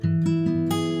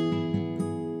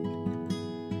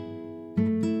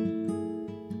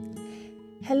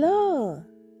Hello,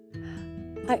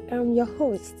 I am your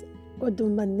host,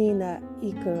 Odumanina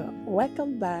Iko.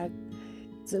 Welcome back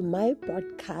to my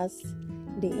podcast,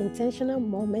 The Intentional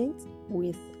Moment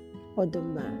with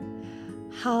Oduma.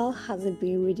 How has it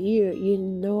been with you? You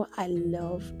know I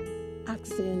love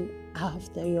asking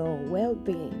after your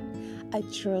well-being. I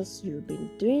trust you've been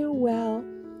doing well,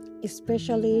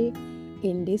 especially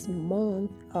in this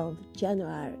month of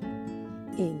January,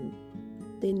 in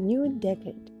the new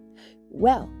decade.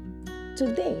 Well,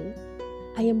 today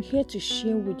I am here to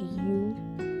share with you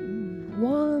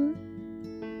one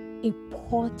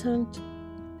important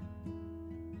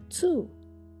tool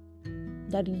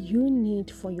that you need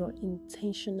for your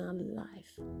intentional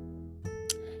life.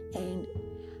 And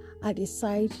I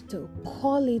decided to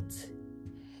call it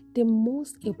the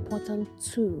most important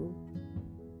tool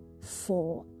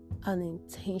for an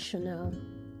intentional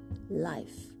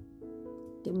life.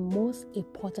 The most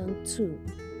important tool.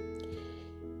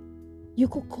 You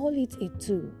could call it a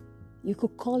tool. You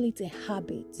could call it a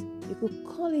habit. You could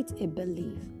call it a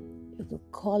belief. You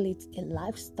could call it a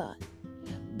lifestyle.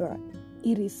 But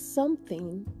it is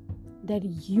something that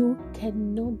you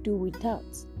cannot do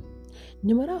without.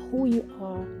 No matter who you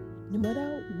are, no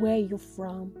matter where you're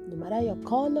from, no matter your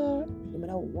color, no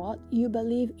matter what you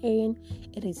believe in,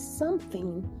 it is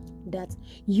something that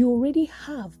you already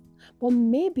have. But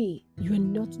maybe you're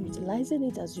not utilizing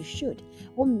it as you should.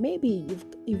 Or maybe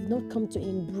you've not come to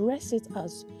embrace it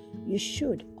as you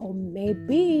should. Or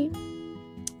maybe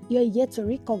you're yet to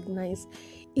recognize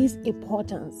its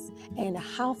importance and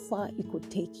how far it could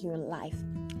take you in life.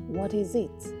 What is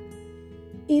it?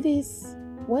 It is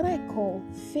what I call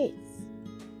faith.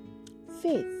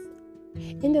 Faith.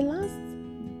 In the last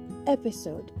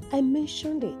episode, I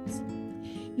mentioned it.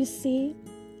 You see,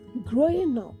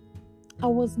 growing up, I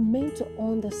was meant to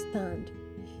understand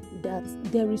that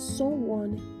there is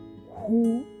someone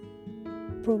who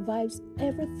provides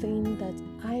everything that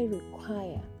I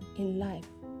require in life,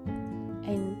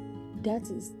 and that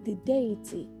is the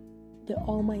deity, the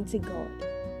Almighty God.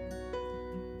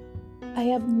 I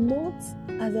have not,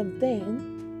 as of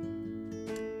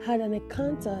then, had an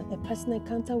encounter, a personal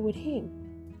encounter with Him.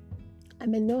 I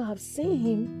may not have seen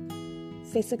Him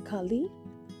physically,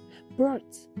 but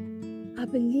I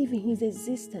believe in His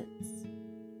existence,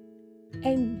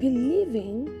 and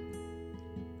believing,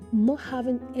 not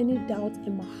having any doubt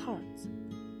in my heart,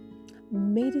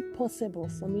 made it possible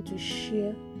for me to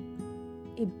share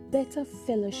a better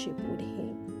fellowship with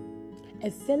Him,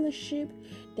 a fellowship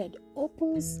that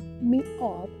opens me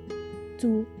up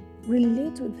to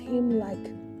relate with Him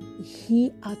like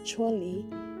He actually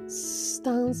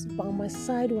stands by my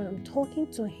side when I'm talking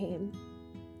to Him.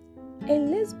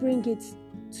 And let's bring it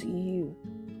to you.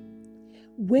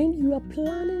 When you are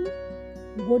planning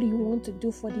what you want to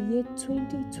do for the year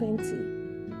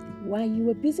 2020, while you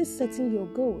were busy setting your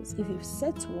goals, if you've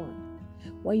set one,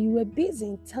 while you were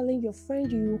busy telling your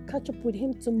friend you will catch up with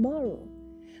him tomorrow,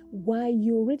 while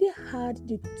you already had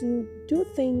the do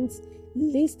things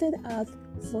listed out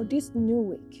for this new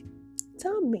week,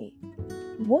 tell me,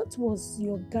 what was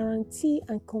your guarantee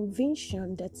and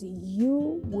conviction that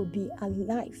you will be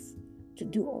alive to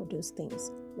do all those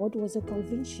things? What was the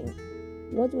conviction?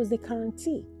 What was the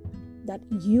guarantee that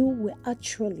you will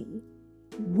actually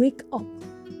wake up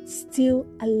still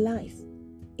alive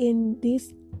in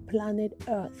this planet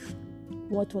Earth?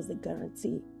 What was the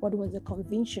guarantee? What was the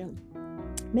conviction?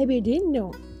 Maybe you didn't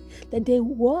know that there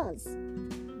was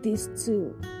this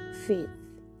too, faith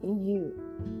in you.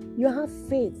 You have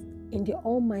faith in the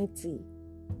Almighty.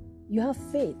 You have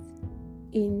faith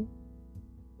in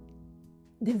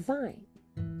divine,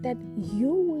 that you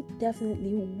will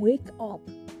definitely wake up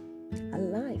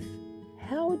alive,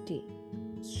 healthy,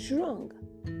 strong,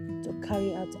 to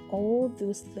carry out all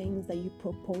those things that you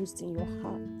proposed in your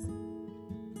heart.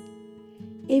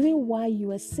 Even while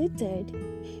you are seated,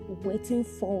 waiting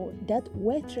for that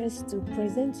waitress to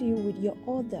present you with your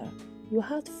order, you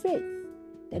had faith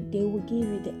that they will give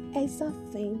you the exact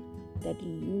thing that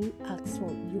you asked for.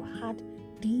 You had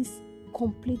this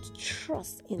complete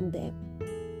trust in them.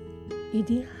 You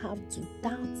didn't have to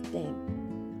doubt them.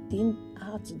 You didn't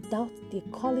have to doubt the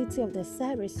quality of the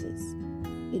services.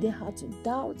 You didn't have to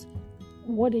doubt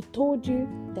what they told you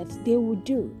that they would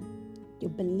do. You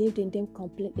believed in them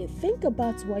completely. Think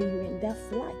about why you were in that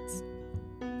flight.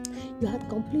 You had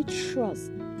complete trust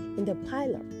in the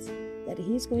pilot that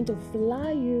he's going to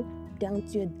fly you down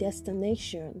to your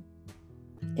destination.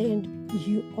 And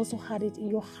you also had it in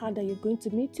your heart that you're going to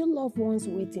meet your loved ones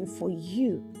waiting for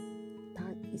you.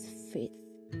 That is faith.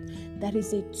 That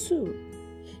is a tool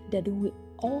that will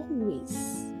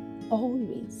always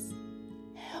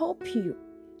help you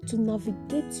to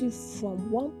navigate you from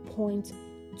one point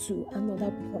to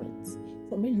another point,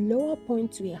 from a lower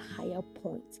point to a higher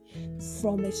point,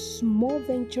 from a small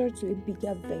venture to a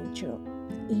bigger venture.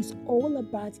 It's all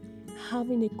about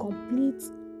having a complete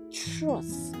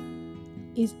trust.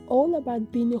 It's all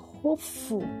about being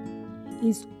hopeful.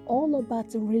 It's all about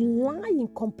relying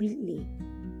completely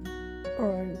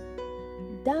on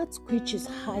that which is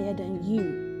higher than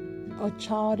you. A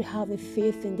child have a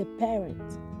faith in the parent.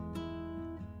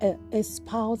 A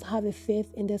spouse have a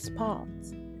faith in the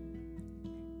spouse.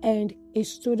 And a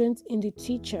student in the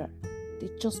teacher. They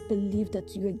just believe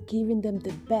that you are giving them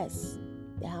the best.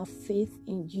 They have faith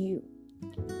in you.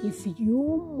 If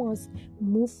you must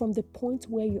move from the point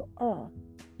where you are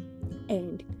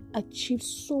and achieve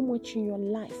so much in your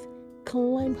life,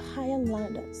 climb higher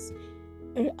ladders,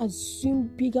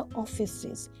 assume bigger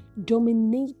offices,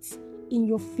 dominate in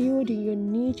your field, in your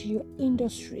niche, your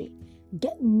industry,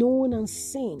 get known and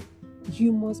seen,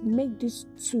 you must make this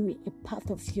too a part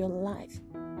of your life.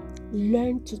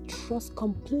 Learn to trust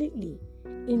completely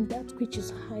in that which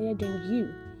is higher than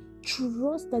you.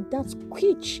 Trust that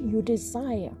which you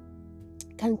desire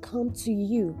can come to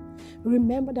you.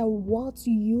 Remember that what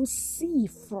you see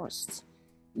first,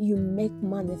 you make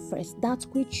manifest. That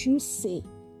which you say,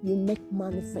 you make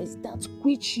manifest. That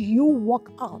which you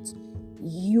work out,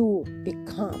 you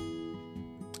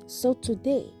become. So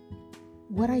today,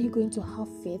 what are you going to have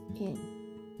faith in?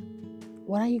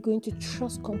 What are you going to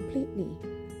trust completely?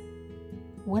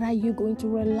 What are you going to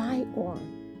rely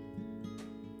on?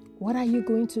 What are you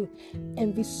going to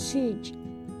envisage,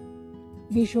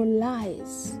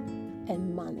 visualize,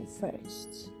 and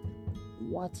manifest?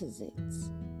 What is it?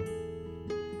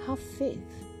 Have faith.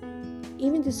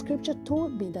 Even the scripture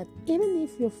told me that even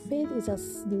if your faith is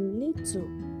as little,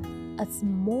 as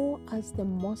small as the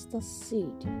mustard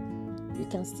seed, you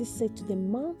can still say to the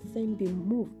mountain, be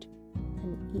moved,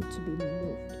 and it will be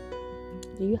moved.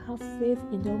 Do you have faith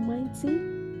in the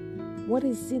Almighty? What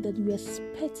is it that you are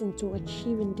expecting to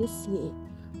achieve in this year?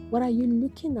 What are you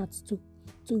looking at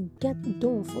to get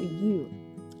done for you?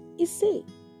 You see,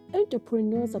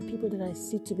 entrepreneurs are people that I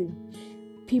see to be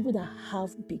people that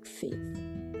have big faith.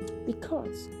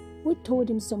 Because we told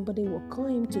him somebody will call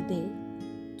him today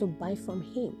to buy from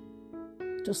him,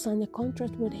 to sign a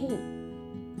contract with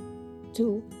him,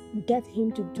 to get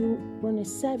him to run a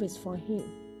service for him.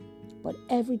 But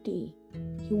every day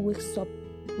he wakes up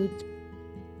with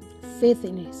faith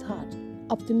in his heart,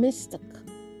 optimistic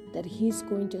that he's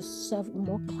going to serve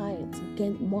more clients,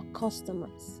 gain more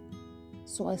customers.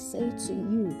 So I say to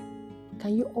you,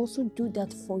 can you also do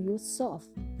that for yourself?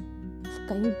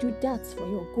 Can you do that for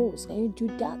your goals? Can you do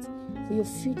that for your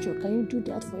future? Can you do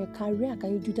that for your career?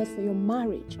 Can you do that for your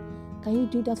marriage? Can you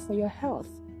do that for your health?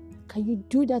 Can you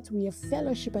do that with your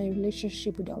fellowship and your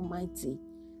relationship with the Almighty?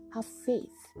 Have faith.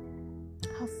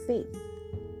 Have faith.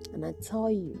 And I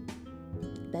tell you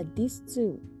that these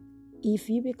two, if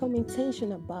you become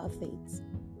intentional about it,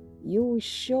 you will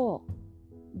sure,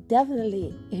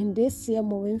 definitely in this year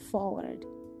moving forward,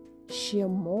 share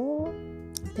more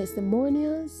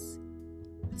testimonials,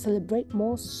 celebrate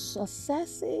more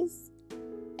successes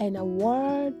and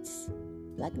awards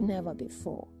like never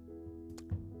before.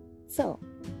 So,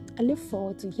 I look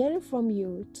forward to hearing from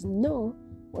you to know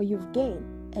what you've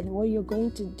gained and what you're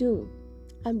going to do.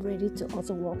 I'm ready to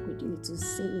also work with you to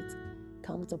see it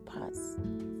come to pass.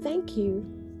 Thank you,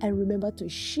 and remember to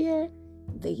share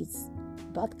these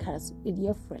podcasts with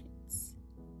your friends.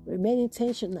 Remain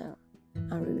intentional,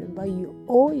 and remember you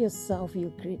owe yourself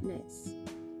your greatness.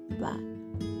 Bye.